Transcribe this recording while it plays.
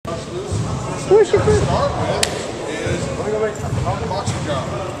Where's your group? Start with is boxing jump.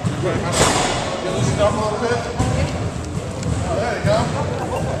 You loosen up a little bit. There you go.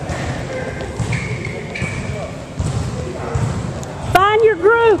 Find your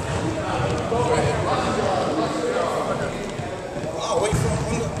group. Oh, wait for on the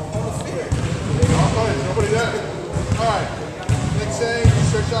field. There's nobody there. All right. Next thing,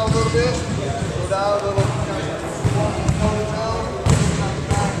 stretch out a little bit. Go down a little.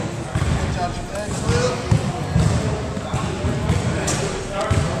 Stretch out your legs a little.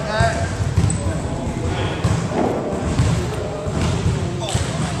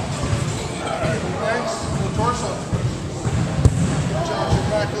 Torso. Stretch out your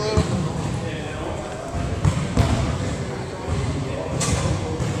back a little.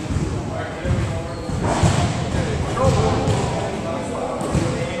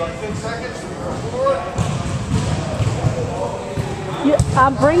 Like 10 seconds. Forward.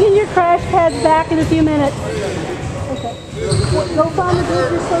 I'm bringing your crash pads back in a few minutes. Okay. Go find the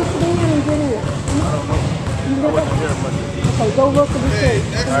group you're supposed to be in and get in it. Okay, go look at the Okay,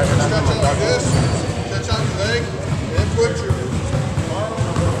 next we're going to stretch out like this. Stretch out your leg, and put your arm,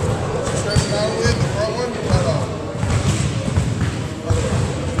 stretch it out with the front one, right off.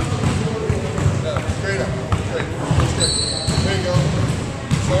 No, straight up, straight. There you go.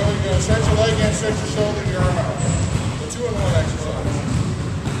 So you're going to stretch your leg and stretch your shoulder and your arm out. The 2-in-1 exercise.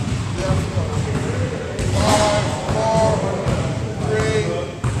 5, 4, 3,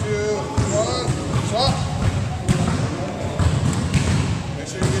 2, 1, stop. Make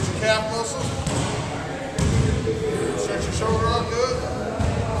sure you get your calf muscles. Stretch your shoulder out good.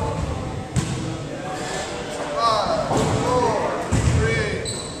 5, 4, 3,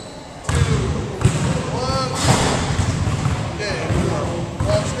 2, 1. Okay,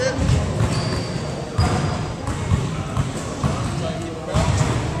 watch it. Try and keep it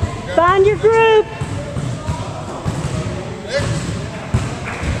balanced. Find your group. Next.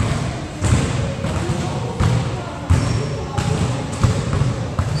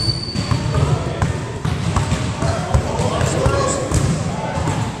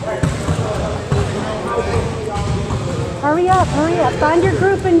 Hurry up, hurry up. Find your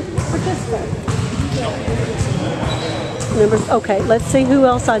group and participate. Members, okay, let's see who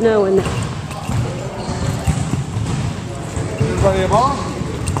else I know in there. Everybody involved?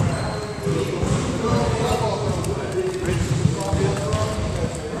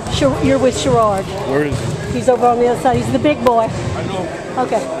 You're with Sherrard. Where is he? He's over on the other side. He's the big boy. I know.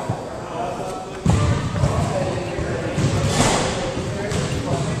 Okay.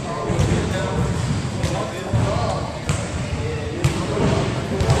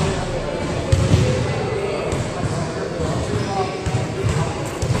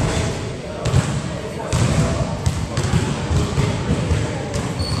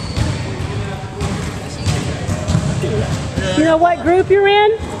 You know what group you're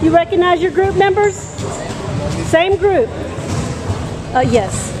in? You recognize your group members? Same group.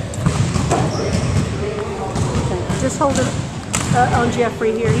 Yes. Okay. Just hold it on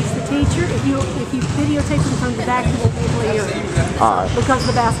Jeffrey here. He's the teacher. If you videotape him from the back, you won't be able to hear him because of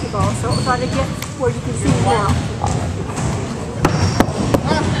the basketball. So try to get where you can see him now.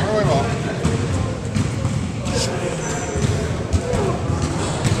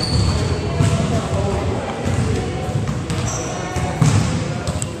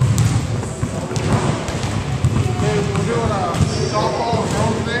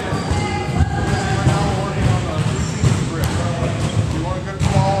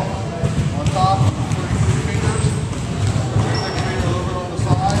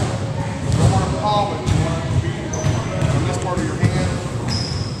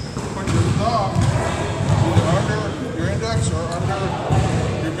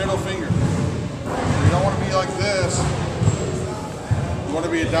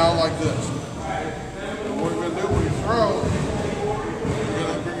 Down like this. So what we're going to do when you throw, you're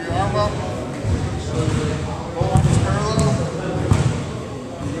going to bring your arm up so your ball is parallel.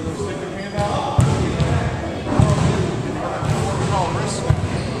 You're going to stick your hand out. And you're going to do what we call wrist swing.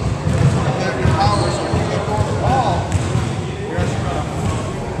 It's going to have your power. So when you get throwing the ball, you're actually going to,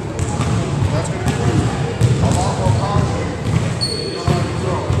 that's going to give you a lot more power. You don't have to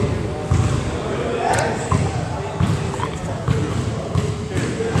throw.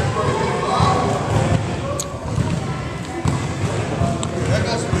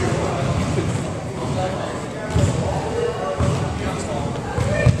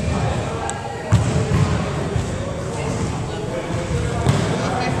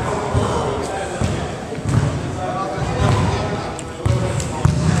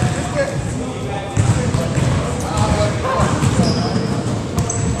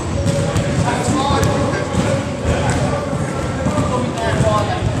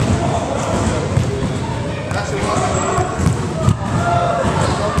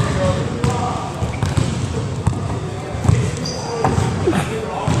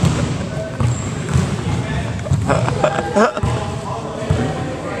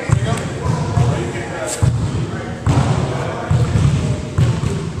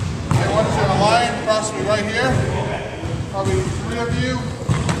 Right here, probably 3 of you,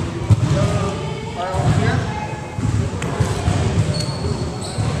 right over here.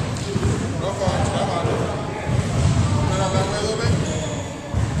 No phones, come on. Turn out that way a little bit.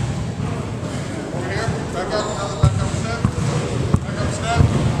 Over here, back up, another back up step. Back up step.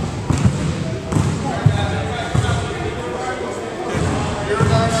 You're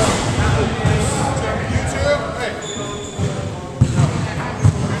going to you two. Hey.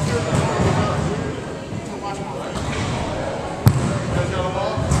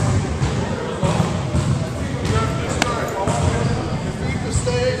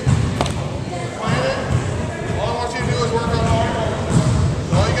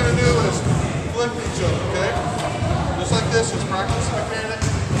 This is practice mechanic.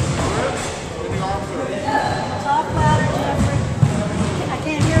 Bring your arm through. Talk louder, Jeffrey. I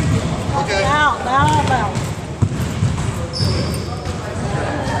can't hear you. Okay. Loud.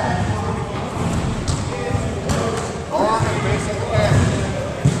 Arm and base of the back.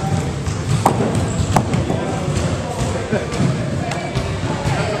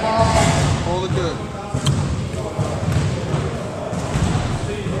 Get the ball. Hold it good.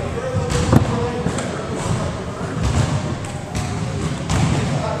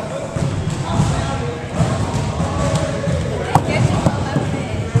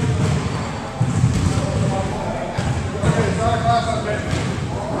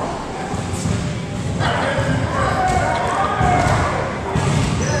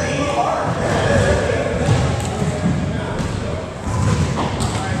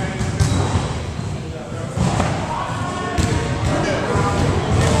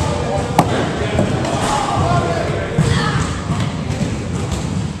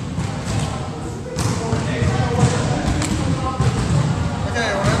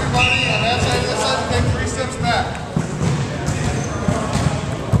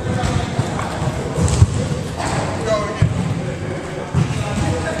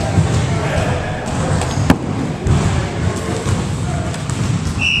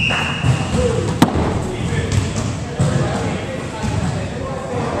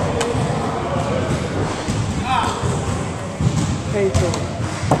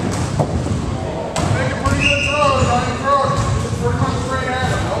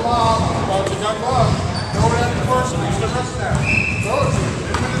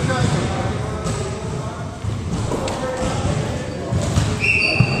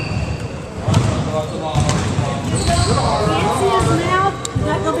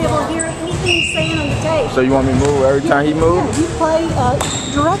 So you want me to move every time he moves? Yeah, you play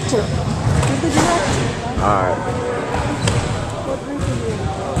director. You're the director. All right. What group are you in?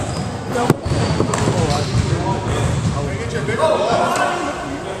 Go. Get your big one left.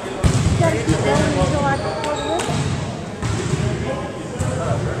 You gotta keep going until I go to it.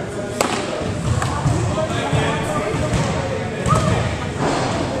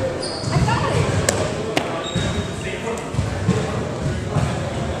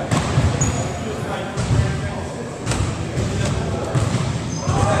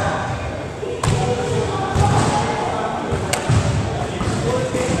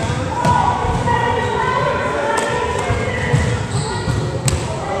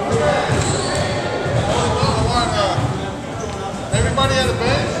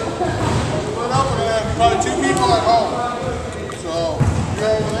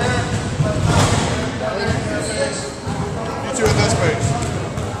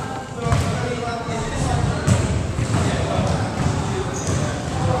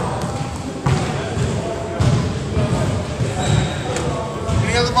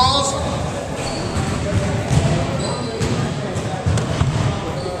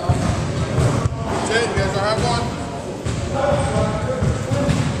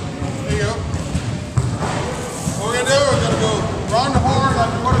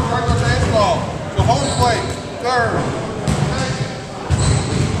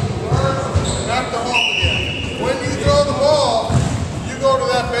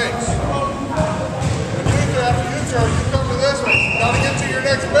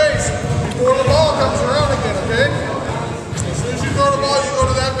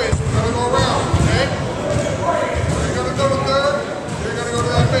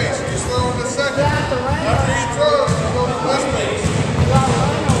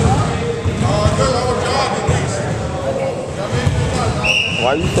 Why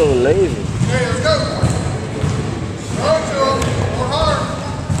are you so lazy? Hey, let's go. Throw it to him. More hard.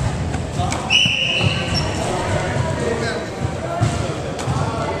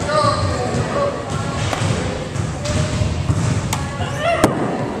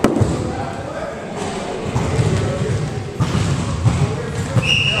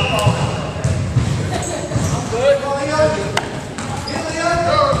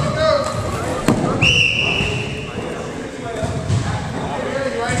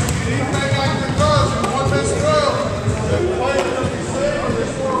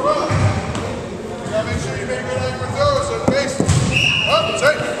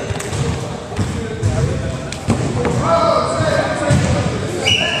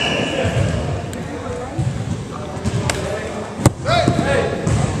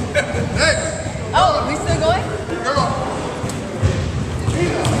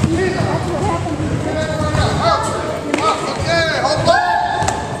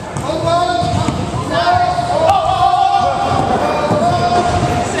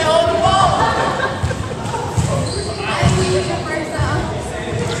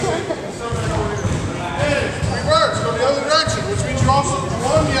 you also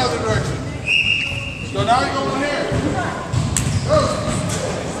one the other direction. So now you go in here. Go.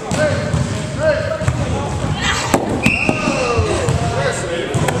 Hey. Hey.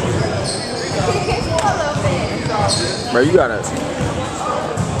 Bro, you gotta.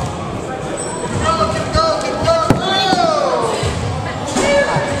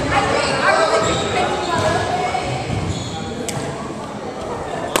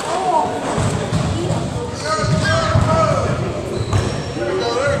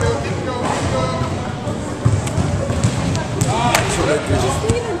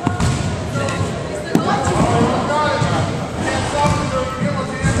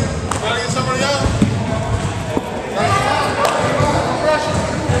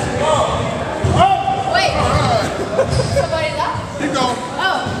 Keep going.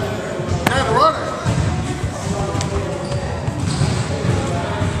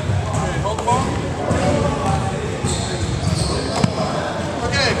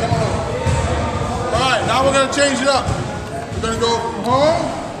 We're going to change it up. We're going to go from home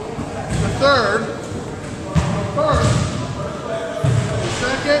to third, first,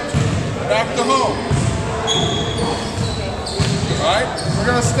 second, back to home. Alright? We're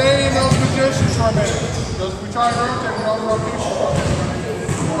going to stay in those positions for a minute. Because if we try to rotate, we don't rotate.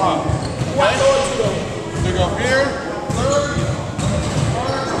 Okay? We go here, third,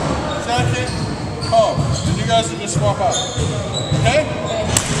 first, second, home. And you guys can just swap out. Okay?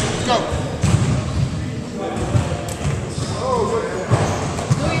 Let's go.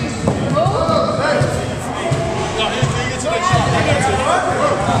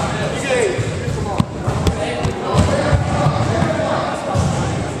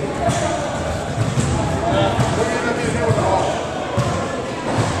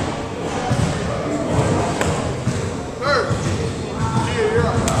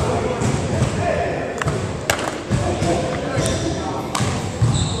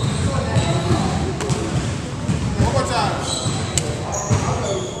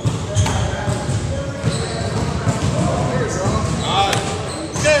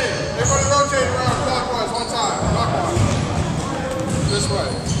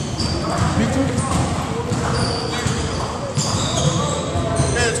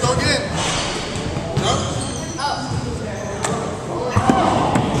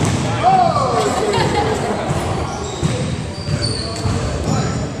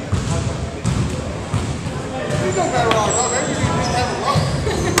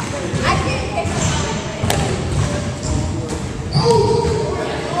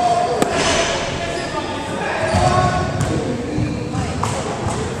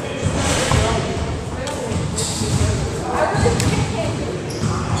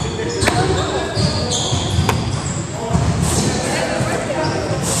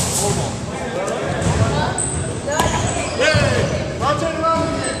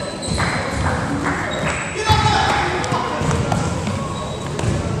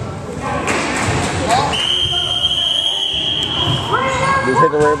 Just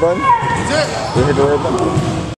hit the red button? That's it. Just hit the red button?